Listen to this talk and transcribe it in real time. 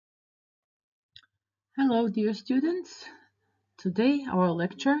Hello, dear students. Today our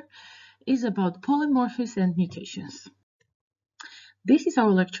lecture is about polymorphisms and mutations. This is our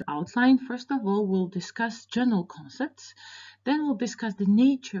lecture outline. First of all, we'll discuss general concepts. Then we'll discuss the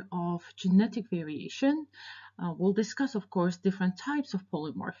nature of genetic variation. We'll discuss, of course, different types of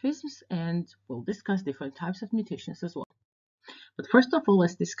polymorphisms, and we'll discuss different types of mutations as well. But first of all,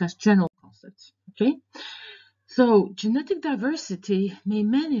 let's discuss general concepts, okay? So, genetic diversity may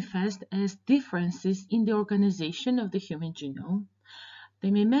manifest as differences in the organization of the human genome.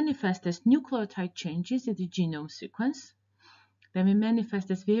 They may manifest as nucleotide changes in the genome sequence. They may manifest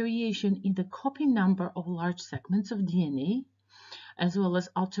as variation in the copy number of large segments of DNA, as well as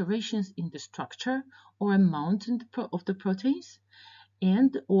alterations in the structure or amount of the proteins,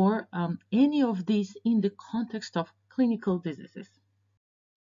 and or any of these in the context of clinical diseases.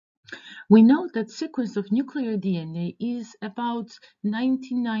 We know that sequence of nuclear DNA is about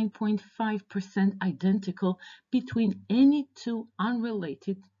 99.5% identical between any two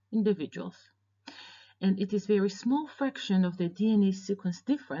unrelated individuals. And it is a very small fraction of the DNA sequence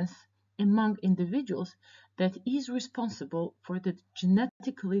difference among individuals that is responsible for the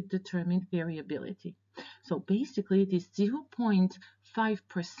genetically determined variability. So basically, it is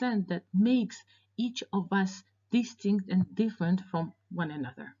 0.5% that makes each of us distinct and different from one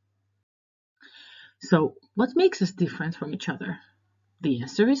another. So, what makes us different from each other? The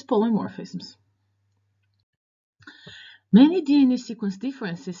answer is polymorphisms. Many DNA sequence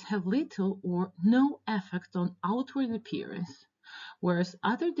differences have little or no effect on outward appearance, whereas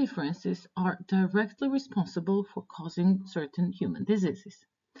other differences are directly responsible for causing certain human diseases.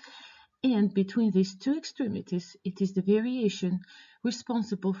 And between these two extremities, it is the variation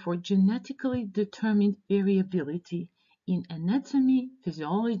responsible for genetically determined variability in anatomy,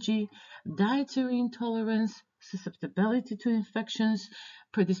 physiology, dietary intolerance, susceptibility to infections,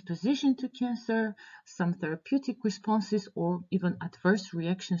 predisposition to cancer, some therapeutic responses, or even adverse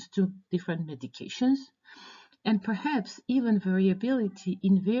reactions to different medications, and perhaps even variability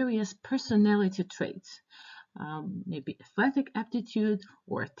in various personality traits, maybe athletic aptitude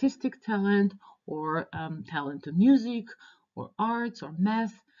or artistic talent or talent to music or arts or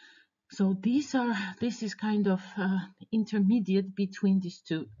math. So this is kind of intermediate between these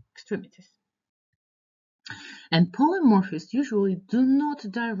two extremities. And polymorphisms usually do not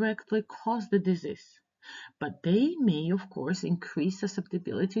directly cause the disease, but they may, of course, increase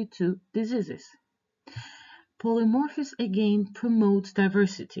susceptibility to diseases. Polymorphisms again promotes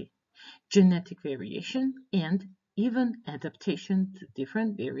diversity, genetic variation, and even adaptation to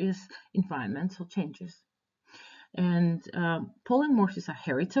different various environmental changes. And polymorphisms are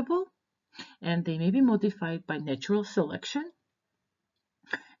heritable, and they may be modified by natural selection.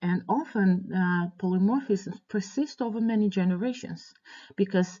 And often polymorphisms persist over many generations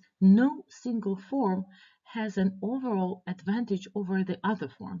because no single form has an overall advantage over the other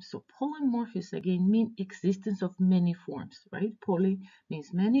forms. So polymorphisms again mean existence of many forms, right? Poly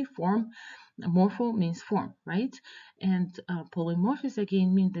means many, morpho means form, right? And polymorphisms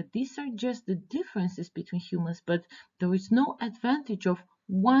again mean that these are just the differences between humans, but there is no advantage of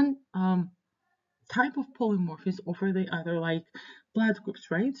one type of polymorphism over the other, like blood groups,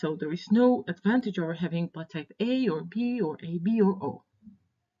 right? So there is no advantage over having blood type A or B or AB or O.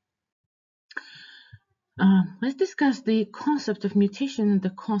 Let's discuss the concept of mutation and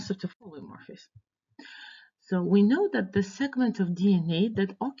the concept of polymorphism. So we know that the segment of DNA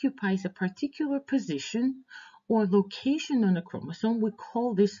that occupies a particular position or location on a chromosome, we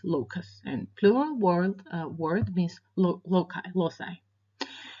call this locus, and plural word means loci.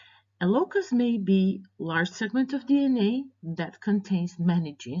 A locus may be a large segment of DNA that contains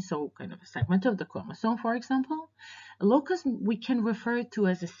many genes, so kind of a segment of the chromosome, for example. A locus we can refer to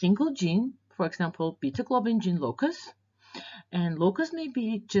as a single gene, for example, beta globin gene locus, and locus may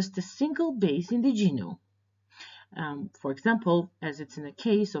be just a single base in the genome, for example, as it's in the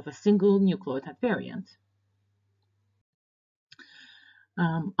case of a single nucleotide variant.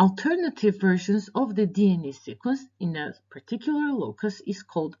 Alternative versions of the DNA sequence in a particular locus is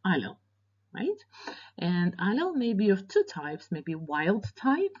called allele. Right? And allele may be of two types, maybe wild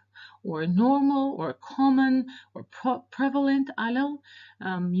type or normal or common or prevalent allele,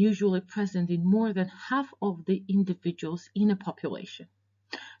 usually present in more than half of the individuals in a population.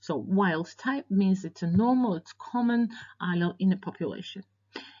 So wild type means it's a normal, it's common allele in a population.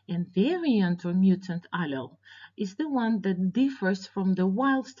 And variant or mutant allele is the one that differs from the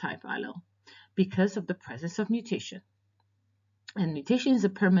wild type allele because of the presence of mutation. And mutation is a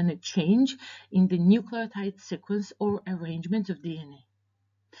permanent change in the nucleotide sequence or arrangement of DNA.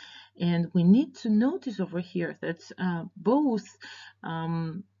 And we need to notice over here that both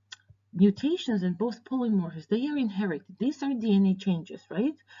mutations in both polymorphs, they are inherited. These are DNA changes,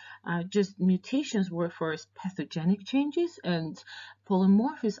 right? Just mutations refer as pathogenic changes, and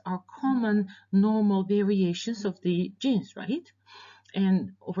polymorphs are common normal variations of the genes, right?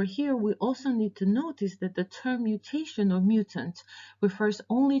 And over here, we also need to notice that the term mutation or mutant refers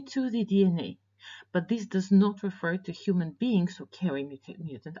only to the DNA, but this does not refer to human beings who carry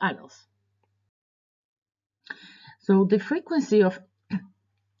mutant alleles. So the frequency of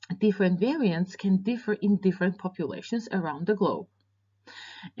different variants can differ in different populations around the globe.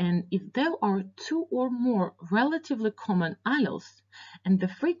 And if there are 2 or more relatively common alleles, and the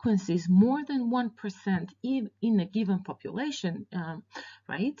frequency is more than 1% in a given population,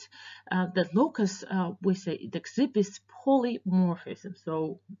 right, that locus, we say it exhibits polymorphism,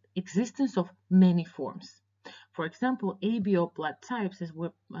 so existence of many forms. For example, ABO blood types, as we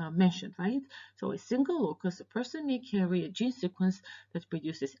mentioned, right? So a single locus, a person may carry a gene sequence that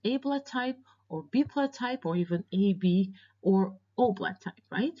produces A blood type or B blood type or even AB or O blood type,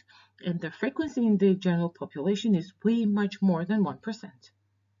 right? And the frequency in the general population is way much more than 1%.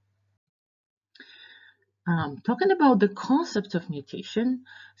 Talking about the concept of mutation,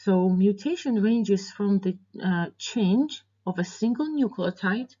 so mutation ranges from the change of a single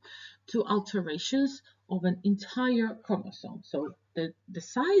nucleotide to alterations of an entire chromosome. So the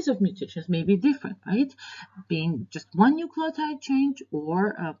size of mutations may be different, right? Being just one nucleotide change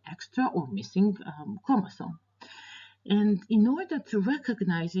or extra or missing chromosome. And in order to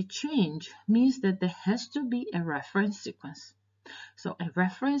recognize a change means that there has to be a reference sequence. So a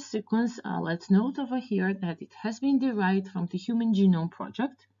reference sequence, let's note over here that it has been derived from the Human Genome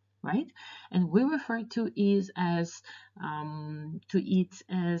Project, right? And we refer to it as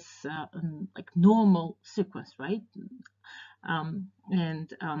like normal sequence, right?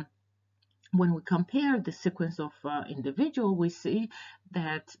 When we compare the sequence of individual, we see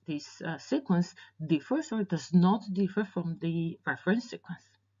that this sequence differs or does not differ from the reference sequence.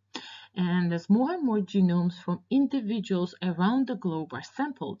 And as more and more genomes from individuals around the globe are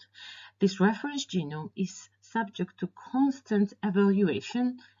sampled, this reference genome is subject to constant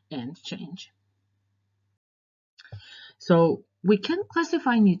evaluation and change. So we can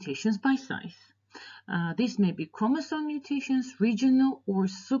classify mutations by size. These may be chromosome mutations, regional or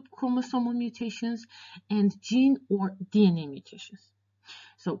subchromosomal mutations, and gene or DNA mutations.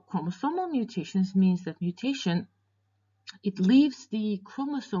 So chromosomal mutations means that mutation, it leaves the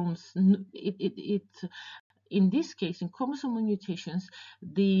chromosomes, in this case, in chromosomal mutations,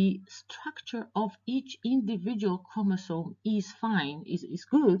 the structure of each individual chromosome is fine, is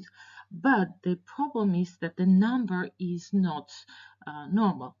good, but the problem is that the number is not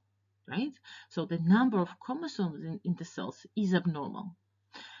normal, right? So the number of chromosomes in the cells is abnormal.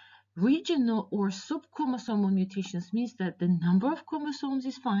 Regional or subchromosomal mutations means that the number of chromosomes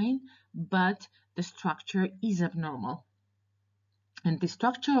is fine, but the structure is abnormal. And the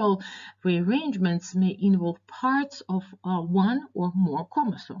structural rearrangements may involve parts of one or more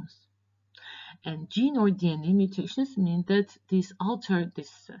chromosomes. And gene or DNA mutations mean that these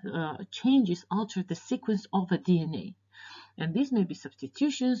changes alter the sequence of a DNA. And these may be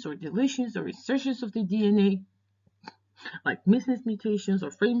substitutions or deletions or insertions of the DNA, like missense mutations or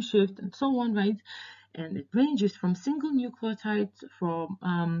frame shift and so on, right? And it ranges from single nucleotides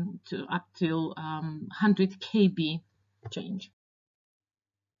to up till 100 kb change.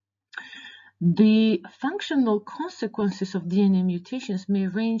 The functional consequences of DNA mutations may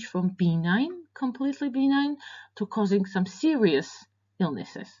range from benign, completely benign, to causing some serious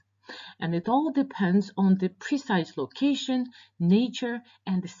illnesses. And it all depends on the precise location, nature,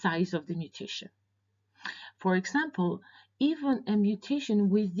 and the size of the mutation. For example, even a mutation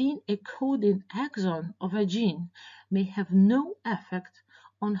within a coding exon of a gene may have no effect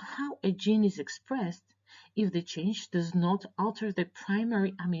on how a gene is expressed if the change does not alter the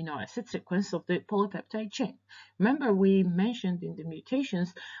primary amino acid sequence of the polypeptide chain. Remember, we mentioned in the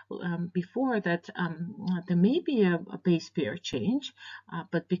mutations before that there may be a base pair change,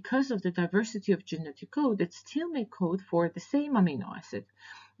 but because of the diversity of genetic code, it still may code for the same amino acid.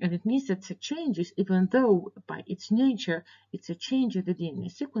 And it means that the changes, even though by its nature it's a change in the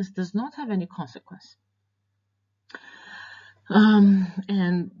DNA sequence, does not have any consequence.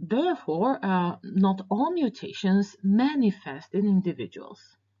 And therefore, not all mutations manifest in individuals.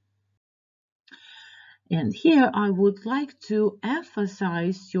 And here I would like to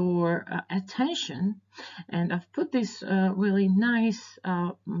emphasize your attention, and I've put this really nice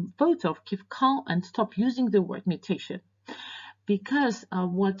photo of keep calm and stop using the word mutation. because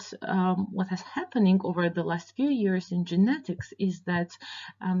what has happening over the last few years in genetics is that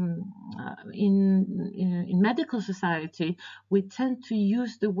in medical society we tend to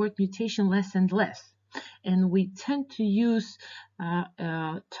use the word mutation less and less, and we tend to use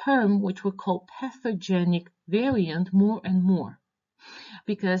a term which we call pathogenic variant more and more,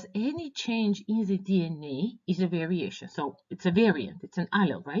 because any change in the DNA is a variation. So it's a variant, it's an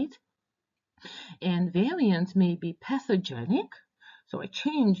allele, right? And variant may be pathogenic. So a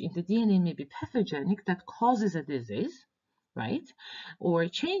change in the DNA may be pathogenic that causes a disease, right? Or a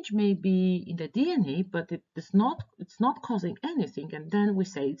change may be in the DNA, but it's not causing anything, and then we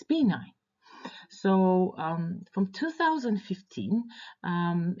say it's benign. So from 2015,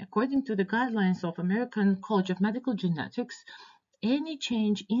 according to the guidelines of American College of Medical Genetics, any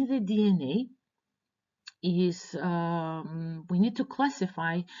change in the DNA is we need to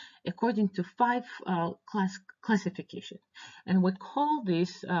classify according to 5 classification, and we call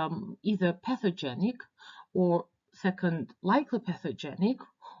this either pathogenic, or second likely pathogenic,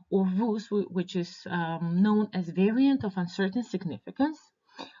 or VUS, which is known as variant of uncertain significance,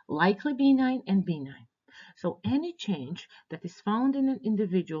 likely benign, and benign. So any change that is found in an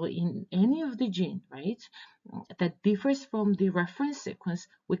individual in any of the gene, right, that differs from the reference sequence,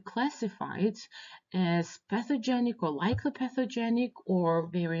 we classify it as pathogenic or likely pathogenic, or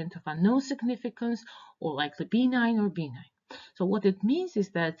variant of unknown significance, or likely benign or benign. So what it means is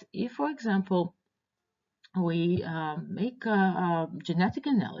that if, for example, we make a genetic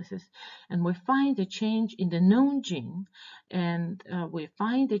analysis and we find a change in the known gene, and we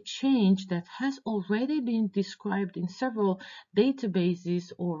find a change that has already been described in several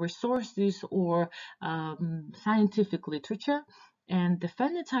databases or resources or scientific literature, and the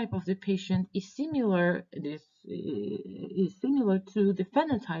phenotype of the patient is similar to the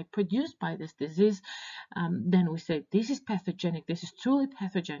phenotype produced by this disease, then we say this is pathogenic, this is truly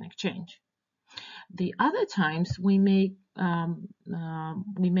pathogenic change. The other times we may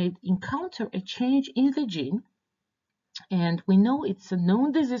encounter a change in the gene, and we know it's a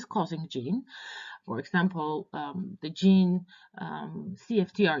known disease-causing gene. For example, the gene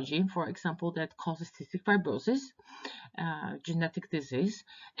CFTR gene, for example, that causes cystic fibrosis, genetic disease,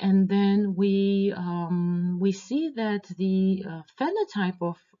 and then we see that the phenotype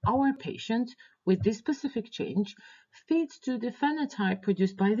of our patient with this specific change fits to the phenotype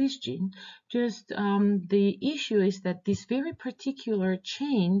produced by this gene. Just the issue is that this very particular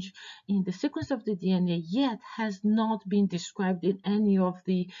change in the sequence of the DNA yet has not been described in any of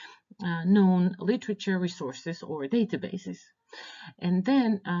the known literature resources or databases. And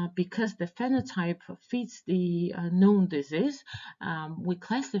then because the phenotype fits the known disease, we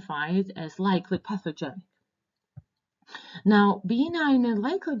classify it as likely pathogenic. Now, benign and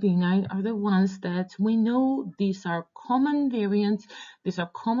likely benign are the ones that we know these are common variants, these are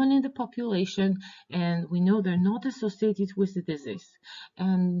common in the population, and we know they're not associated with the disease.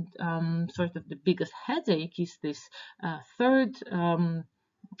 And sort of the biggest headache is this third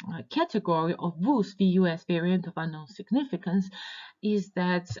category of VUS, VUS, variant of unknown significance, is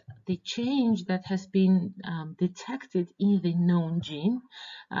that the change that has been detected in the known gene,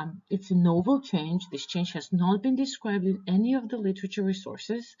 it's a novel change. This change has not been described in any of the literature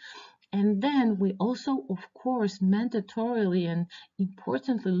resources. And then we also, of course, mandatorily and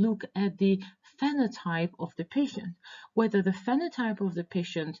importantly look at the phenotype of the patient, whether the phenotype of the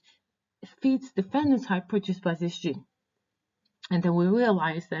patient fits the phenotype produced by this gene. And then we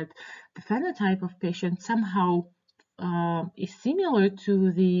realize that the phenotype of patient somehow is similar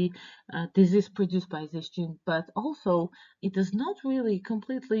to the disease produced by this gene, but also it does not really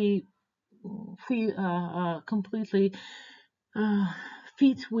completely fit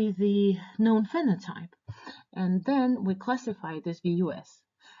with the known phenotype. And then we classify it as VUS.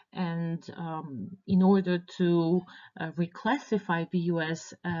 And in order to reclassify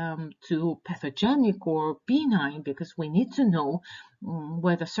VUS to pathogenic or benign, because we need to know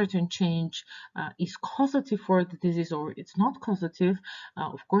whether certain change is causative for the disease or it's not causative,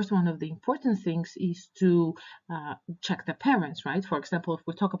 of course, one of the important things is to check the parents, right? For example, if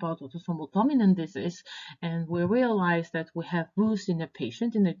we talk about autosomal dominant disease and we realize that we have VUS in a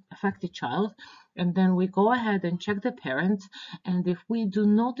patient, in an affected child, and then we go ahead and check the parents, and if we do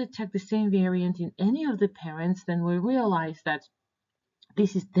not detect the same variant in any of the parents, then we realize that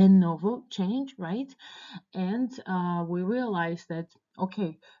this is de novo change, right? And we realize that,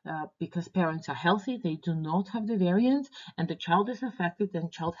 okay, because parents are healthy, they do not have the variant, and the child is affected,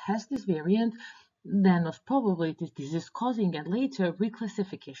 and child has this variant, then most probably it is disease causing, and later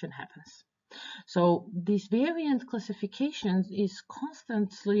reclassification happens. So this variant classification is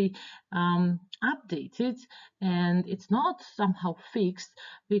constantly updated, and it's not somehow fixed,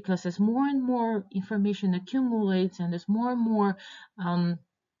 because as more and more information accumulates and as more and more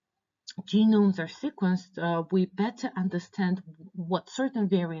genomes are sequenced, we better understand what certain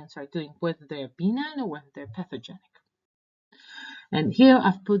variants are doing, whether they're benign or whether they're pathogenic. And here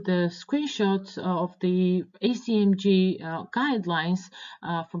I've put the screenshots of the ACMG guidelines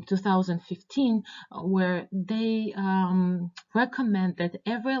from 2015, where they recommend that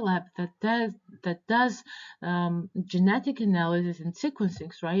every lab that does genetic analysis and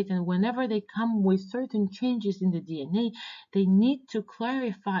sequencing, right, and whenever they come with certain changes in the DNA, they need to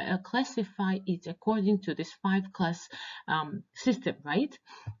classify it according to this 5-class system, right?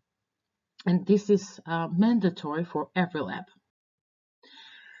 And this is mandatory for every lab.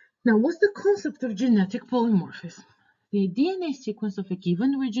 Now, what's the concept of genetic polymorphism? The DNA sequence of a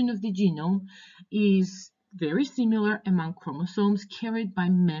given region of the genome is very similar among chromosomes carried by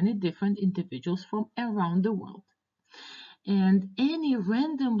many different individuals from around the world. And any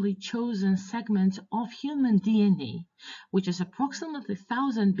randomly chosen segment of human DNA, which is approximately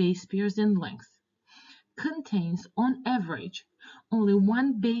 1,000 base pairs in length, contains, on average, only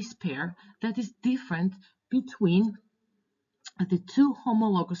one base pair that is different between the 2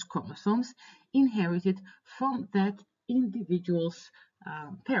 homologous chromosomes inherited from that individual's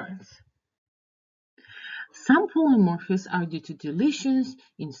parents. Some polymorphisms are due to deletions,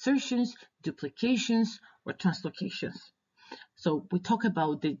 insertions, duplications, or translocations. So we talk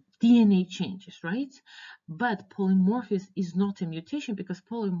about the DNA changes, right? But polymorphism is not a mutation, because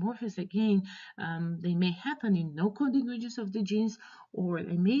polymorphisms, again, they may happen in no coding regions of the genes, or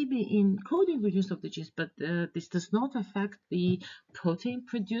they may be in coding regions of the genes, but this does not affect the protein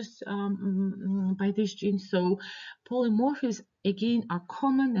produced by these genes. So polymorphisms, again, are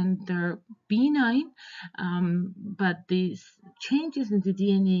common and they're benign, but these changes in the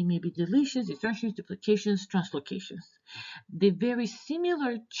DNA may be deletions, insertions, duplications, translocations. The very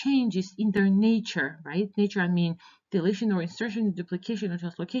similar changes in their nature, right? Nature, I mean deletion or insertion, duplication or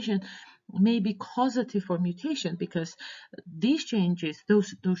translocation, may be causative for mutation, because these changes,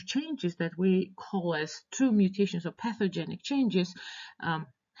 those changes that we call as true mutations or pathogenic changes,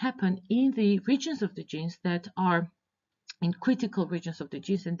 happen in the regions of the genes that are in critical regions of the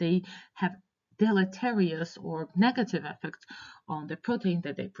genes, and they have deleterious or negative effects on the protein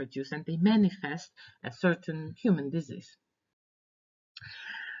that they produce, and they manifest a certain human disease.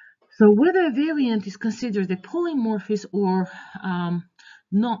 So whether a variant is considered a polymorphism or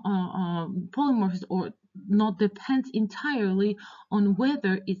not depends entirely on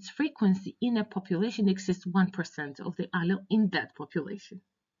whether its frequency in a population exceeds 1% of the allele in that population.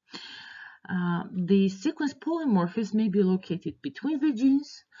 The sequence polymorphism may be located between the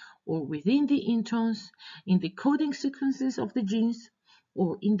genes or within the introns, in the coding sequences of the genes,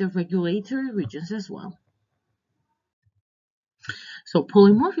 or in the regulatory regions as well. So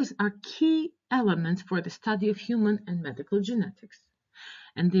polymorphisms are key elements for the study of human and medical genetics.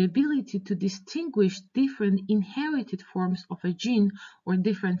 And the ability to distinguish different inherited forms of a gene or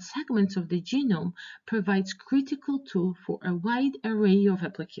different segments of the genome provides critical tool for a wide array of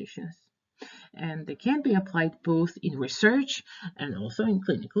applications. And they can be applied both in research and also in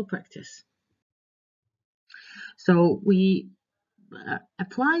clinical practice. So we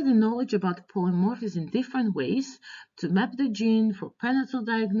apply the knowledge about polymorphisms in different ways to map the gene for prenatal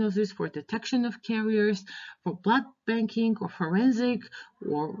diagnosis, for detection of carriers, for blood banking or forensic,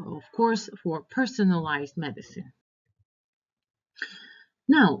 or of course for personalized medicine.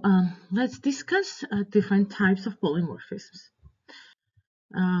 Now, let's discuss different types of polymorphisms.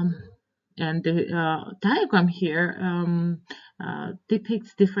 And the diagram here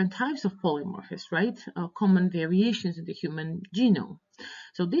depicts different types of polymorphisms, right? Common variations in the human genome.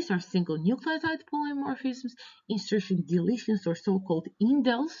 So these are single nucleotide polymorphisms, insertion deletions or so-called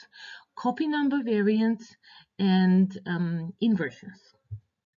indels, copy number variants, and inversions.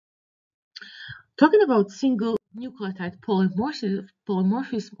 Talking about single nucleotide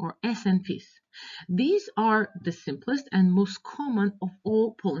polymorphism or SNPs, these are the simplest and most common of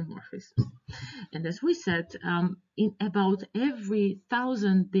all polymorphisms. And as we said, in about every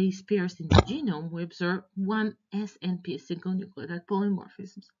 1,000 base pairs in the genome, we observe one SNP, single nucleotide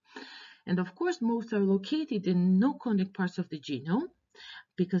polymorphisms. And of course, most are located in no-coding parts of the genome,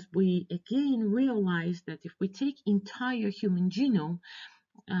 because we again realize that if we take entire human genome,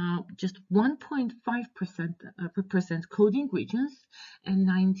 just 1.5% represent coding regions and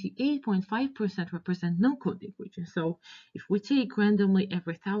 98.5% represent no-coding regions. So if we take randomly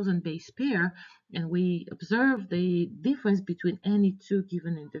every 1,000 base pair and we observe the difference between any two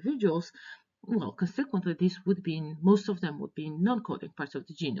given individuals, well, consequently, most of them would be in non-coding parts of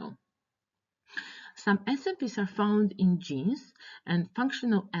the genome. Some SNPs are found in genes and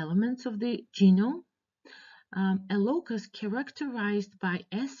functional elements of the genome. A locus characterized by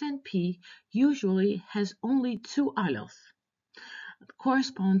SNP usually has only two alleles,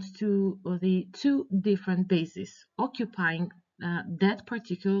 corresponds to the two different bases occupying that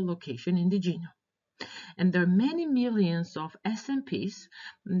particular location in the genome. And there are many millions of SNPs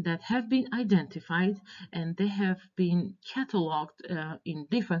that have been identified, and they have been cataloged in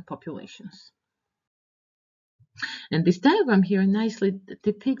different populations. And this diagram here nicely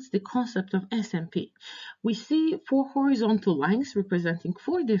depicts the concept of SNP. We see four horizontal lines representing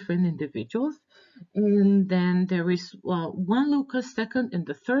four different individuals, and then there is one locus, second, and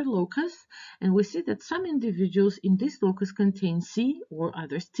the third locus, and we see that some individuals in this locus contain C or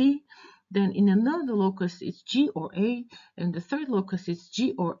others T, then in another locus it's G or A, and the third locus is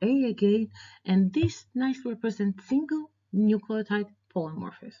G or A again, and this nicely represents single nucleotide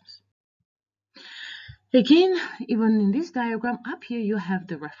polymorphisms. Again, even in this diagram up here, you have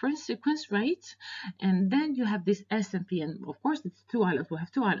the reference sequence, right? And then you have this SNP, and of course it's two alleles. We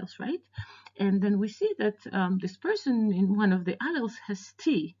have two alleles, right? And then we see that this person in one of the alleles has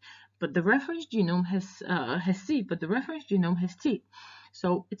T, but the reference genome has C, but the reference genome has T.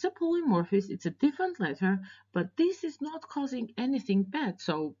 So it's a polymorphism, it's a different letter, but this is not causing anything bad.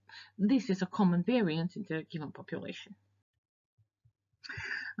 So this is a common variant in the given population.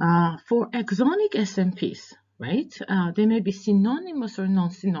 For exonic SNPs, right, they may be synonymous or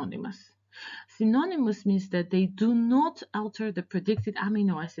non-synonymous. Synonymous means that they do not alter the predicted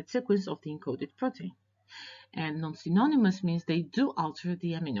amino acid sequence of the encoded protein. And non-synonymous means they do alter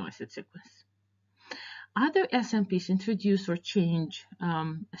the amino acid sequence. Other SNPs introduce or change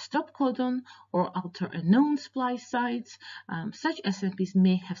a stop codon or alter a known splice sites. Such SNPs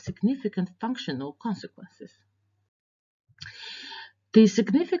may have significant functional consequences. The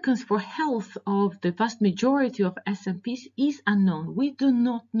significance for health of the vast majority of SNPs is unknown. We do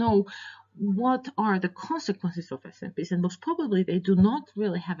not know what are the consequences of SNPs, and most probably they do not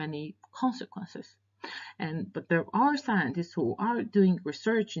really have any consequences. But there are scientists who are doing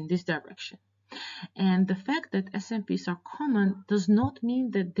research in this direction. And the fact that SNPs are common does not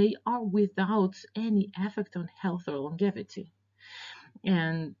mean that they are without any effect on health or longevity.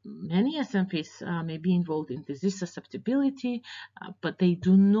 And many SNPs may be involved in disease susceptibility, but they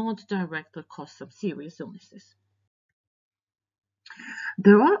do not directly cause some serious illnesses.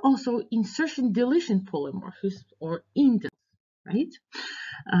 There are also insertion-deletion polymorphisms, or indels, right?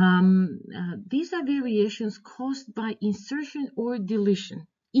 These are variations caused by insertion or deletion,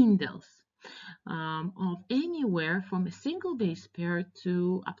 indels, of anywhere from a single base pair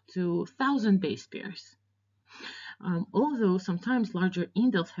to up to 1,000 base pairs. Although sometimes larger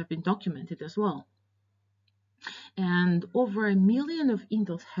indels have been documented as well. And over 1 million of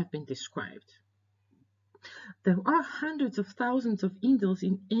indels have been described. There are hundreds of thousands of indels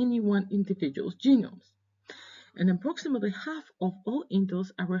in any one individual's genomes. And approximately half of all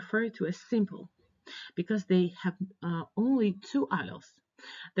indels are referred to as simple because they have only two alleles.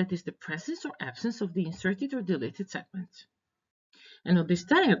 That is the presence or absence of the inserted or deleted segment. And on this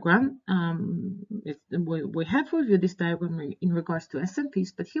diagram, we have reviewed this diagram in regards to SNPs,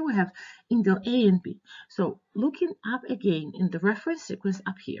 but here we have indel A and B. So looking up again in the reference sequence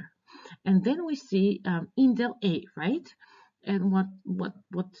up here, and then we see indel A, right? And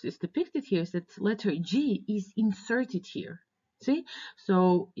what is depicted here is that letter G is inserted here. See?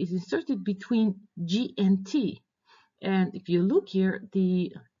 So it's inserted between G and T. And if you look here,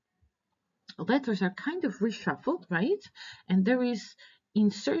 the letters are kind of reshuffled, right? And there is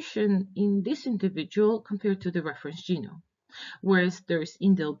insertion in this individual compared to the reference genome. Whereas there is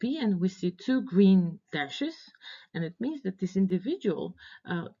indel B, and we see two green dashes, and it means that this individual,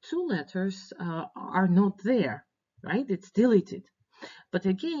 two letters are not there, right? It's deleted. But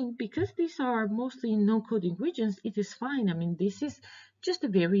again, because these are mostly in non-coding regions, it is fine. I mean, this is just a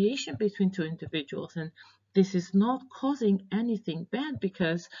variation between two individuals, and this is not causing anything bad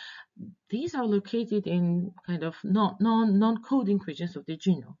because these are located in kind of non-coding regions of the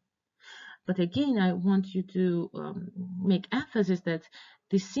genome. But again, I want you to make emphasis that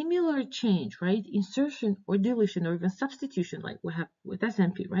the similar change, right, insertion or deletion or even substitution, like we have with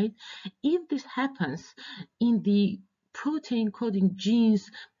SNP, right, if this happens in the protein coding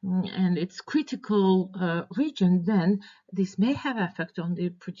genes and its critical region, then this may have effect on the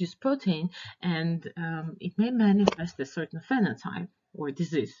produced protein, and it may manifest a certain phenotype or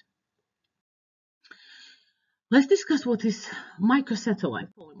disease. Let's discuss what is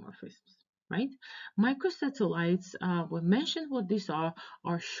microsatellite polymorphisms. right? Microsatellites, we mentioned what these are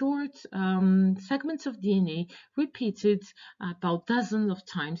short segments of DNA repeated about dozens of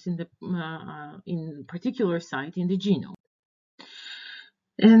times in the in particular site in the genome.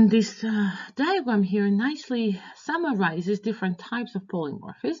 And this diagram here nicely summarizes different types of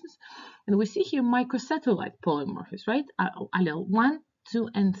polymorphisms. And we see here microsatellite polymorphisms, right? Allele 1, 2,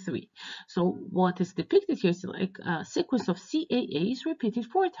 and 3. So what is depicted here is like a sequence of CAAs repeated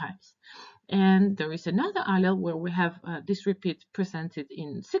 4 times. And there is another allele where we have this repeat presented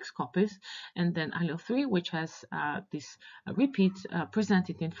in 6 copies, and then allele 3, which has this repeat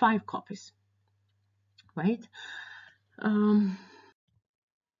presented in 5 copies, right?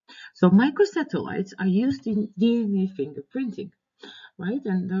 So microsatellites are used in DNA fingerprinting, right?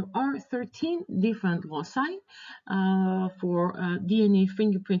 And there are 13 different loci for DNA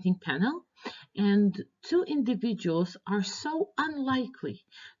fingerprinting panel, and 2 individuals are so unlikely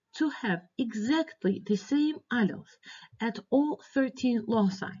to have exactly the same alleles at all 13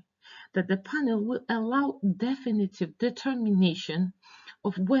 loci that the panel will allow definitive determination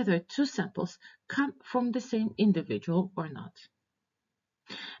of whether 2 samples come from the same individual or not.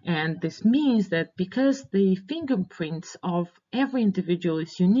 And this means that because the fingerprints of every individual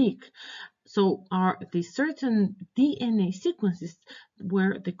is unique, so are the certain DNA sequences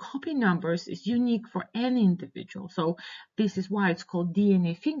where the copy numbers is unique for any individual. So this is why it's called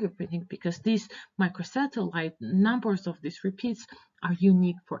DNA fingerprinting, because these microsatellite numbers of these repeats are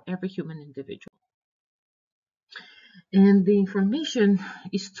unique for every human individual. And the information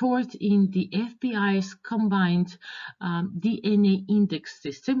is stored in the FBI's combined DNA index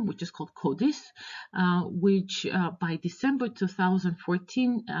system, which is called CODIS, which by December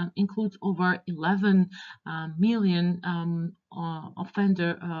 2014 includes over 11 million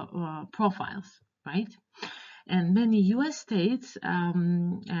offender profiles, right? And many U.S. states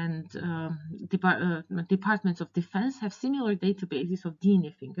and departments of defense have similar databases of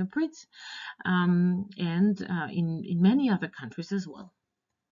DNA fingerprints, and in many other countries as well.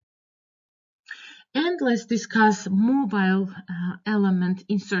 And let's discuss mobile element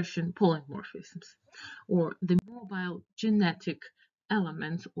insertion polymorphisms, or the mobile genetic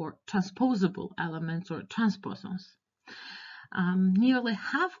elements, or transposable elements, or transposons. Nearly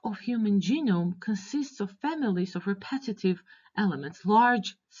half of human genome consists of families of repetitive elements,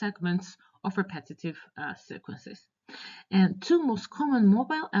 large segments of repetitive sequences. And 2 most common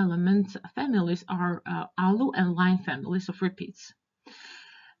mobile element families are alu and line families of repeats.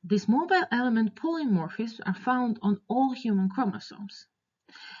 These mobile element polymorphisms are found on all human chromosomes,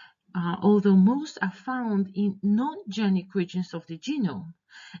 although most are found in non-genic regions of the genome.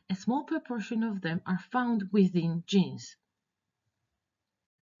 A small proportion of them are found within genes.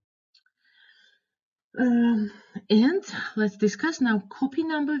 And let's discuss now copy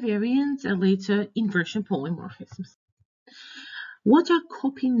number variants and later inversion polymorphisms. What are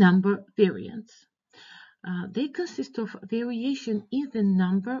copy number variants? They consist of variation in the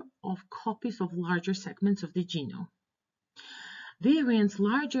number of copies of larger segments of the genome. Variants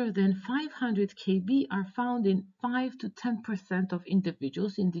larger than 500 kb are found in 5 to 10% of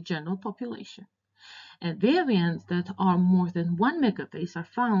individuals in the general population. And variants that are more than 1 megabase are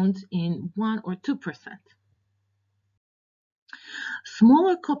found in 1 or 2%.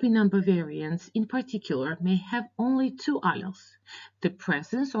 Smaller copy number variants, in particular, may have only 2 alleles, the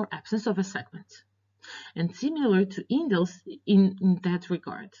presence or absence of a segment, and similar to indels in that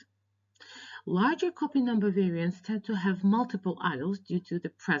regard. Larger copy number variants tend to have multiple alleles due to the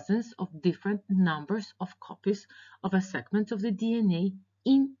presence of different numbers of copies of a segment of the DNA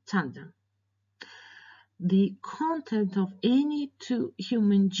in tandem. The content of any 2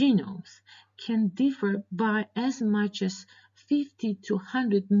 human genomes can differ by as much as 50 to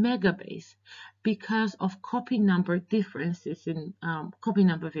 100 megabase because of copy number differences in copy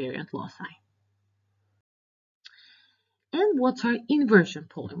number variant loci. And what are inversion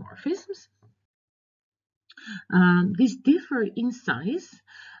polymorphisms? These differ in size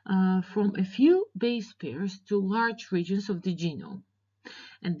from a few base pairs to large regions of the genome,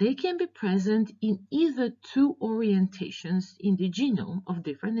 and they can be present in either 2 orientations in the genome of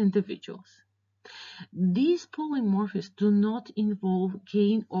different individuals. These polymorphisms do not involve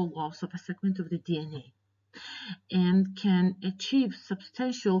gain or loss of a segment of the DNA and can achieve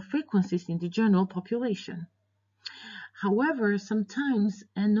substantial frequencies in the general population. However, sometimes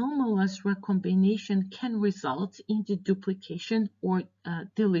anomalous recombination can result in the duplication or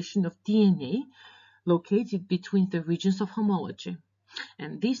deletion of DNA located between the regions of homology,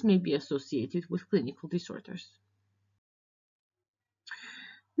 and this may be associated with clinical disorders.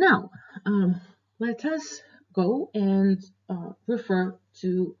 Now, let us go and refer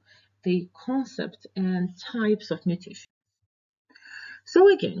to the concept and types of mutation. So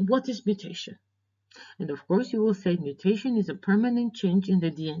again, what is mutation? And of course, you will say mutation is a permanent change in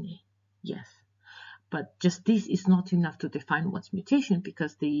the DNA. Yes, but just this is not enough to define what's mutation,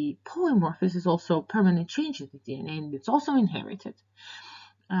 because the polymorphism is also a permanent change in the DNA, and it's also inherited.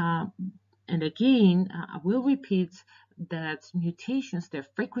 And again, I will repeat that mutations, their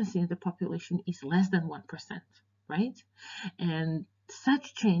frequency in the population is less than 1%, right? And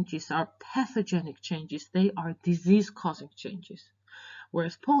such changes are pathogenic changes. They are disease-causing changes.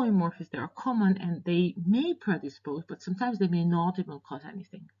 Whereas polymorphisms, they are common and they may predispose, but sometimes they may not even cause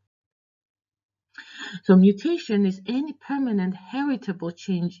anything. So mutation is any permanent heritable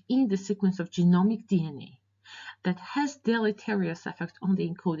change in the sequence of genomic DNA that has deleterious effect on the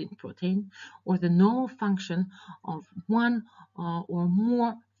encoding protein or the normal function of one or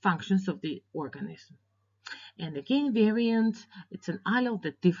more functions of the organism. And again, variant, it's an allele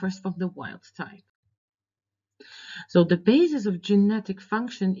that differs from the wild type. So the basis of genetic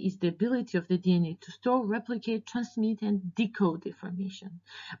function is the ability of the DNA to store, replicate, transmit, and decode information.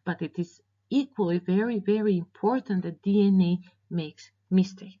 But it is equally very, very important that DNA makes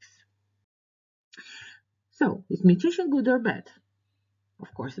mistakes. So, is mutation good or bad?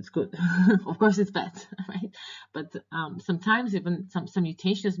 Of course it's good. Of course it's bad, right? But sometimes even some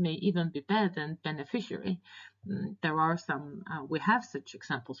mutations may even be bad and beneficiary. There are some, we have such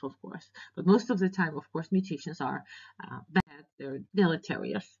examples, of course, but most of the time, of course, mutations are bad, they're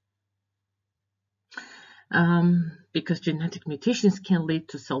deleterious. Because genetic mutations can lead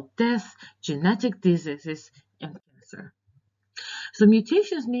to cell death, genetic diseases, and cancer. So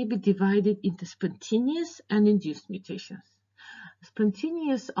mutations may be divided into spontaneous and induced mutations.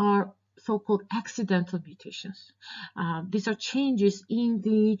 Spontaneous are so-called accidental mutations. These are changes in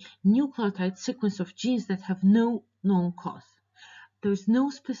the nucleotide sequence of genes that have no known cause. There's no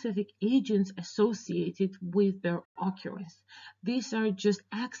specific agents associated with their occurrence. These are just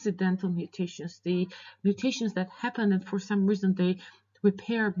accidental mutations, the mutations that happen and for some reason the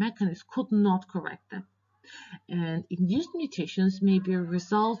repair mechanism could not correct them. And induced mutations may be a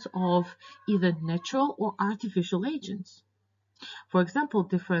result of either natural or artificial agents. For example,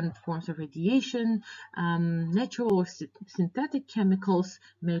 different forms of radiation, natural or synthetic chemicals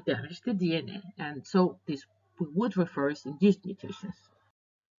may damage the DNA, and so this we would refer as induced mutations.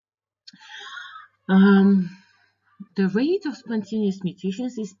 The rate of spontaneous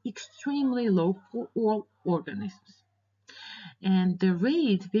mutations is extremely low for all organisms, and the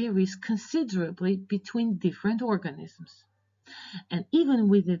rate varies considerably between different organisms. And even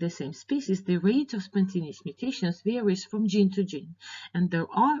within the same species, the rate of spontaneous mutations varies from gene to gene. And there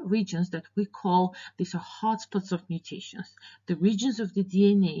are regions that we call, these are hotspots of mutations, the regions of the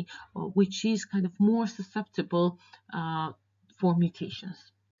DNA which is kind of more susceptible for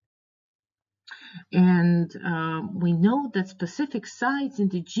mutations. And we know that specific sites in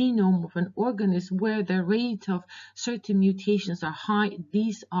the genome of an organism where the rate of certain mutations are high,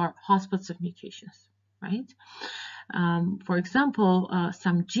 these are hotspots of mutations, right? For example,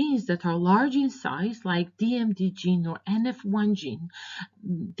 some genes that are large in size, like DMD gene or NF1 gene,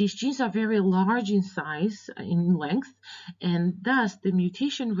 these genes are very large in size, in length, and thus the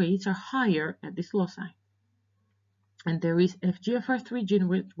mutation rates are higher at this loci. And there is FGFR3 gene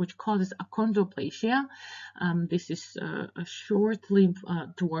which causes achondroplasia. This is a short-lived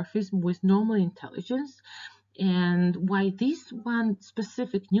dwarfism with normal intelligence. And why this one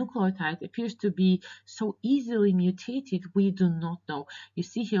specific nucleotide appears to be so easily mutated, we do not know. You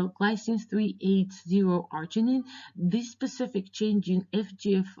see here glycine 380 arginine. This specific change in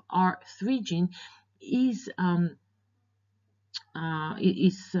FGFR3 gene is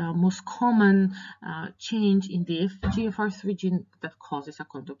most common change in the FGFR3 gene that causes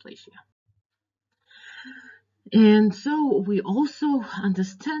achondroplasia. And so we also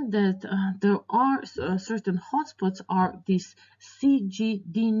understand that there are certain hotspots are these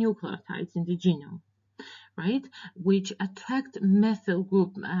CGD nucleotides in the genome, right, which attract methyl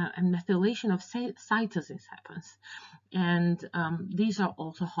group and methylation of cytosines happens. And these are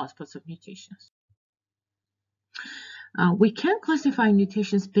also hotspots of mutations. We can classify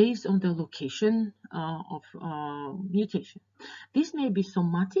mutations based on the location of mutation. This may be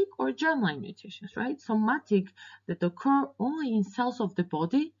somatic or germline mutations, right? Somatic that occur only in cells of the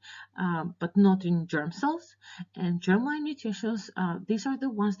body, but not in germ cells. And germline mutations, these are the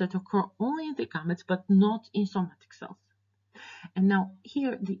ones that occur only in the gametes, but not in somatic cells. And now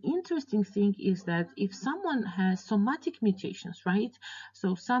here, the interesting thing is that if someone has somatic mutations, right?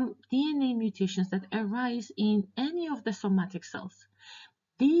 So some DNA mutations that arise in any of the somatic cells,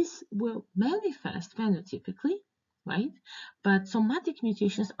 these will manifest phenotypically right? But somatic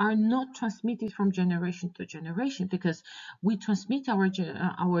mutations are not transmitted from generation to generation because we transmit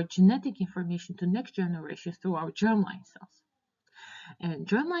our genetic information to next generation through our germline cells. And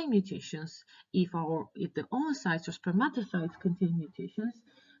germline mutations, if the oocytes or spermatocytes contain mutations,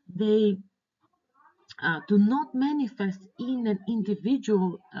 they do not manifest in an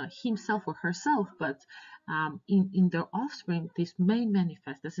individual himself or herself, but in their offspring, this may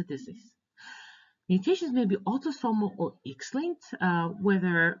manifest as a disease. Mutations may be autosomal or X-linked,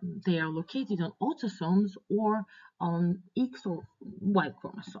 whether they are located on autosomes or on X or Y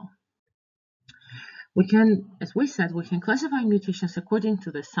chromosome. We can, as we said, we can classify mutations according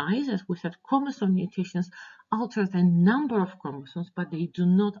to the size. As we said, chromosome mutations alter the number of chromosomes, but they do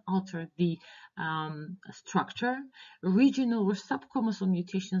not alter the structure. Regional or subchromosome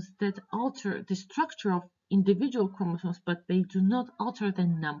mutations that alter the structure of individual chromosomes, but they do not alter the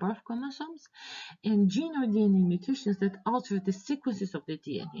number of chromosomes. And gene or DNA mutations that alter the sequences of the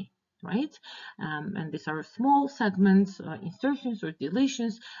DNA. Right? And these are small segments, insertions or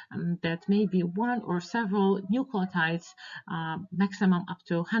deletions that may be one or several nucleotides, maximum up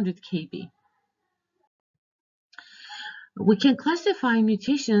to 100 kb. We can classify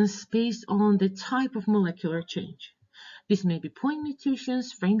mutations based on the type of molecular change. This may be point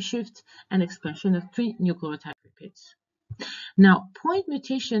mutations, frame shift, and expansion of 3 nucleotide repeats. Now, point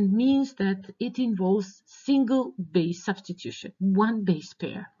mutation means that it involves single base substitution, one base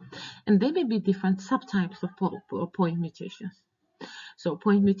pair. And there may be different subtypes of point mutations. So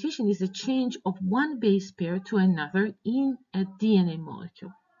point mutation is a change of one base pair to another in a DNA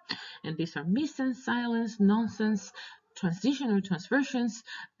molecule. And these are missense, silence, nonsense, transition or transversions,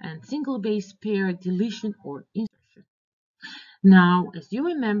 and single base pair deletion or insertion. Now, as you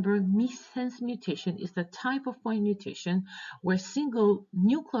remember, missense mutation is the type of point mutation where single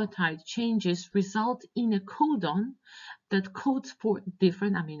nucleotide changes result in a codon that codes for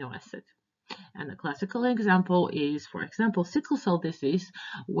different amino acid. And a classical example is, for example, sickle cell disease,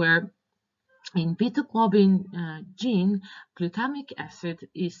 where in beta globin gene, glutamic acid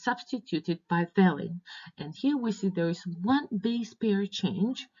is substituted by valine. And here we see there is one base pair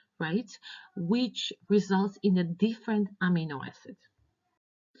change, right, which results in a different amino acid.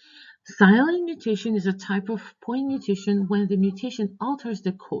 Silent mutation is a type of point mutation when the mutation alters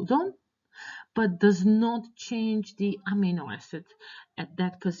the codon but does not change the amino acid at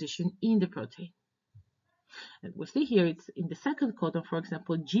that position in the protein. And we see here it's in the second codon, for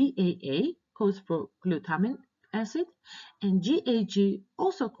example, GAA codes for glutamic acid, and GAG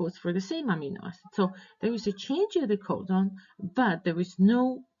also codes for the same amino acid. So there is a change in the codon, but there is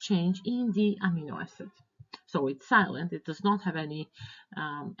no change in the amino acid. So it's silent. It does not have any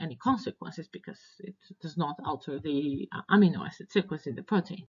consequences because it does not alter the amino acid sequence in the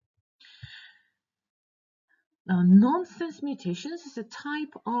protein. Nonsense mutations is a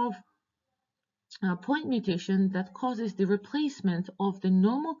type of point mutation that causes the replacement of the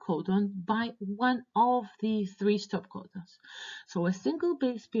normal codon by one of the 3 stop codons. So a single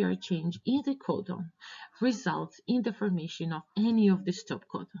base pair change in the codon results in the formation of any of the stop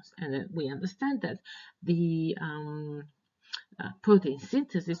codons. And we understand that the protein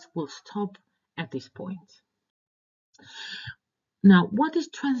synthesis will stop at this point. Now, what is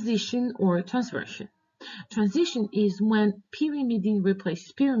transition or transversion? Transition is when pyrimidine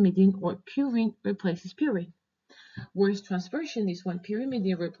replaces pyrimidine or purine replaces purine, whereas transversion is when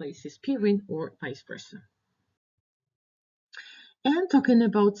pyrimidine replaces purine or vice versa. And talking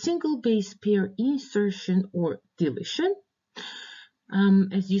about single base pair insertion or deletion,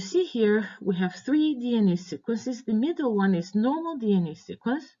 as you see here, we have 3 DNA sequences. The middle one is normal DNA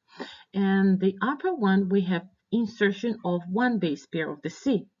sequence, and the upper one we have insertion of one base pair of the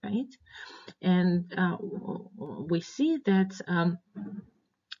C, right? And we see that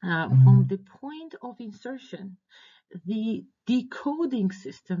from the point of insertion, the decoding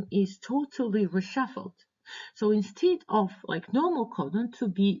system is totally reshuffled. So instead of like normal codon to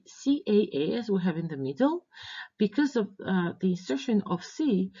be CAA as we have in the middle, because of the insertion of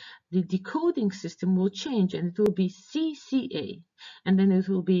C, the decoding system will change and it will be CCA, and then it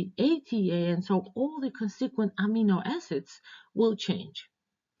will be ATA, and so all the consequent amino acids will change.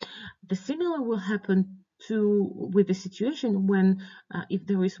 The similar will happen with the situation when if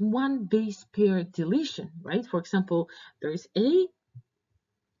there is one base pair deletion, right? For example, there is A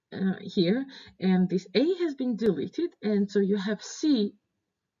here, and this A has been deleted, and so you have C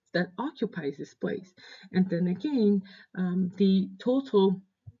that occupies this place. And then again, the total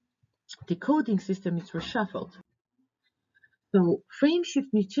decoding system is reshuffled. So frame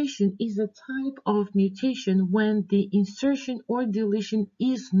shift mutation is a type of mutation when the insertion or deletion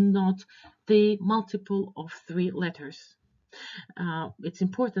is not the multiple of 3 letters. It's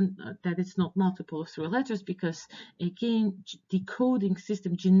important that it's not multiple of 3 letters because, again, the coding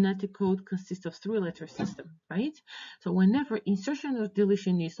system, genetic code, consists of 3-letter system, right? So whenever insertion or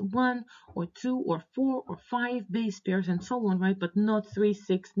deletion is 1 or 2 or 4 or 5 base pairs and so on, right? But not 3,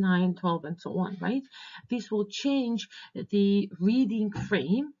 6, 9, 12, and so on, right? This will change the reading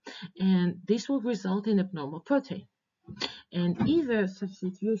frame, and this will result in abnormal protein. And either such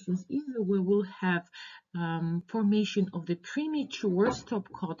situations, either we will have formation of the premature stop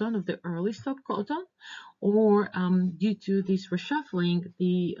codon, of the early stop codon, or due to this reshuffling,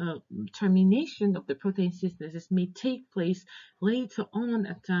 the termination of the protein synthesis may take place later on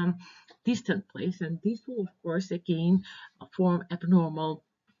at distant place, and this will, of course, again form abnormal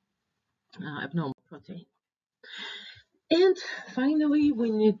protein. And finally,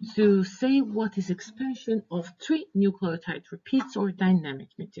 we need to say what is expansion of 3 nucleotide repeats or dynamic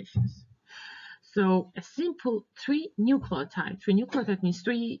mutations. So a simple 3 nucleotide means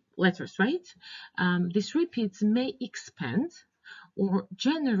 3 letters, right? These repeats may expand or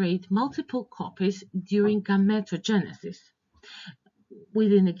generate multiple copies during gametogenesis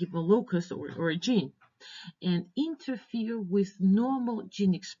within a given locus or a gene, and interfere with normal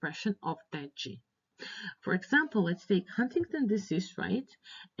gene expression of that gene. For example, let's take Huntington disease, right?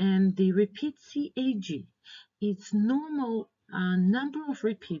 And the repeat CAG, its normal number of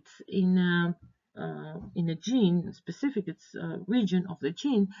repeats in a gene, specific its region of the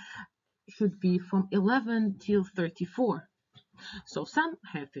gene, should be from 11 till 34. So some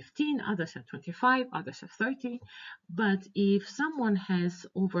have 15, others have 25, others have 30. But if someone has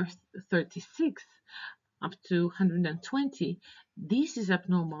over 36, up to 120, this is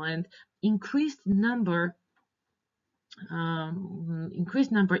abnormal, and increased number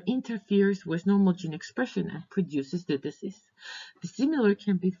interferes with normal gene expression and produces the disease. The similar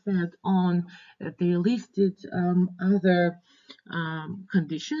can be said on the listed other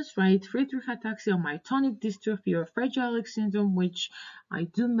conditions, right? Friedreich ataxia, myotonic dystrophy, or Fragile X syndrome, which I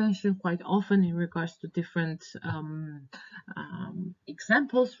do mention quite often in regards to different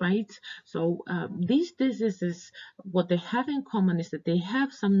examples, right? So these diseases, what they have in common is that they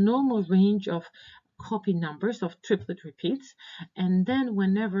have some normal range of copy numbers of triplet repeats, and then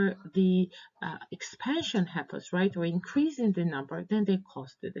whenever the expansion happens, right, or increase in the number, then they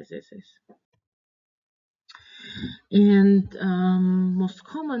cause the diseases. And most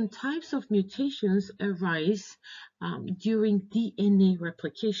common types of mutations arise during DNA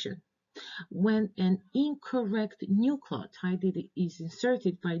replication, when an incorrect nucleotide is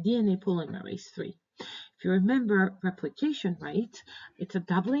inserted by DNA polymerase III. If you remember replication, right, it's a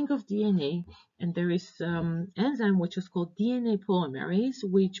doubling of DNA, and there is enzyme which is called DNA polymerase,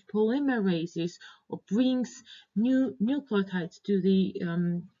 which polymerases or brings new nucleotides to the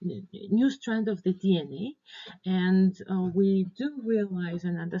new strand of the DNA. And we do realize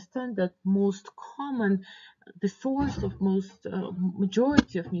and understand that the source of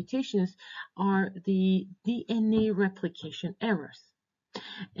majority of mutations are the DNA replication errors.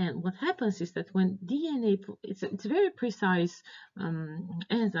 And what happens is that when DNA, it's a very precise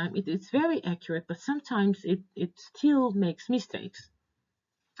enzyme, it's very accurate, but sometimes it still makes mistakes.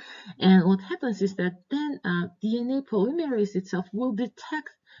 And what happens is that then DNA polymerase itself will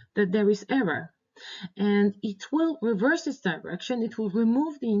detect that there is error, and it will reverse its direction. It will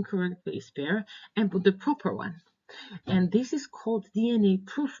remove the incorrect base pair and put the proper one. And this is called DNA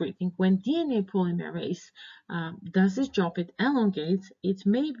proofreading. When DNA polymerase does its job, it elongates, it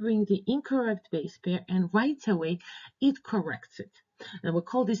may bring the incorrect base pair, and right away it corrects it. And we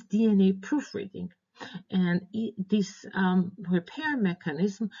call this DNA proofreading. And this repair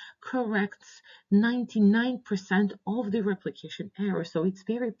mechanism corrects 99% of the replication error, so it's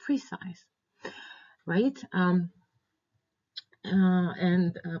very precise, right?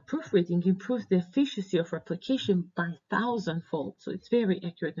 Proofreading improves the efficiency of replication by 1,000-fold. So it's very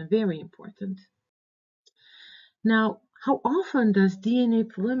accurate and very important. Now, how often does DNA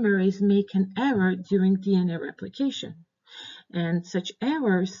polymerase make an error during DNA replication? And such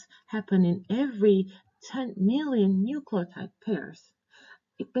errors happen in every 10 million nucleotide pairs.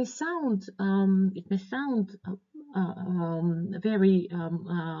 It may sound very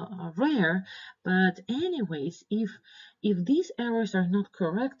rare, but anyways, if these errors are not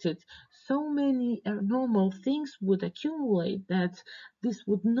corrected, so many abnormal things would accumulate that this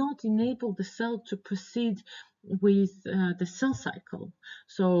would not enable the cell to proceed with the cell cycle.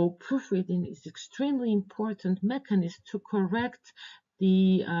 So proofreading is extremely important mechanism to correct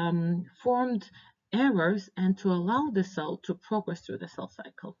the formed errors and to allow the cell to progress through the cell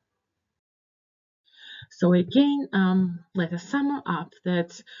cycle. So again, let us sum up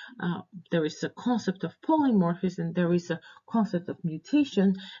that there is a concept of polymorphism, there is a concept of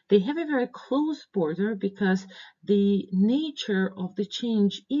mutation. They have a very close border because the nature of the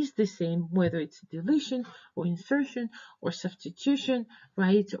change is the same, whether it's deletion or insertion or substitution,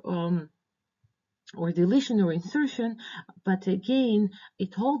 right? Or deletion or insertion, but again,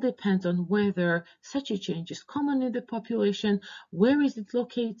 it all depends on whether such a change is common in the population, where is it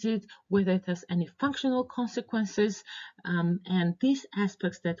located, whether it has any functional consequences, and these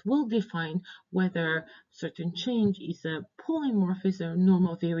aspects that will define whether certain change is a polymorphism,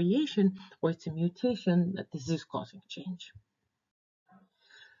 normal variation, or it's a mutation, a disease-causing change.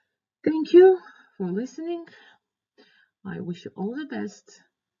 Thank you for listening. I wish you all the best.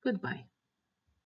 Goodbye.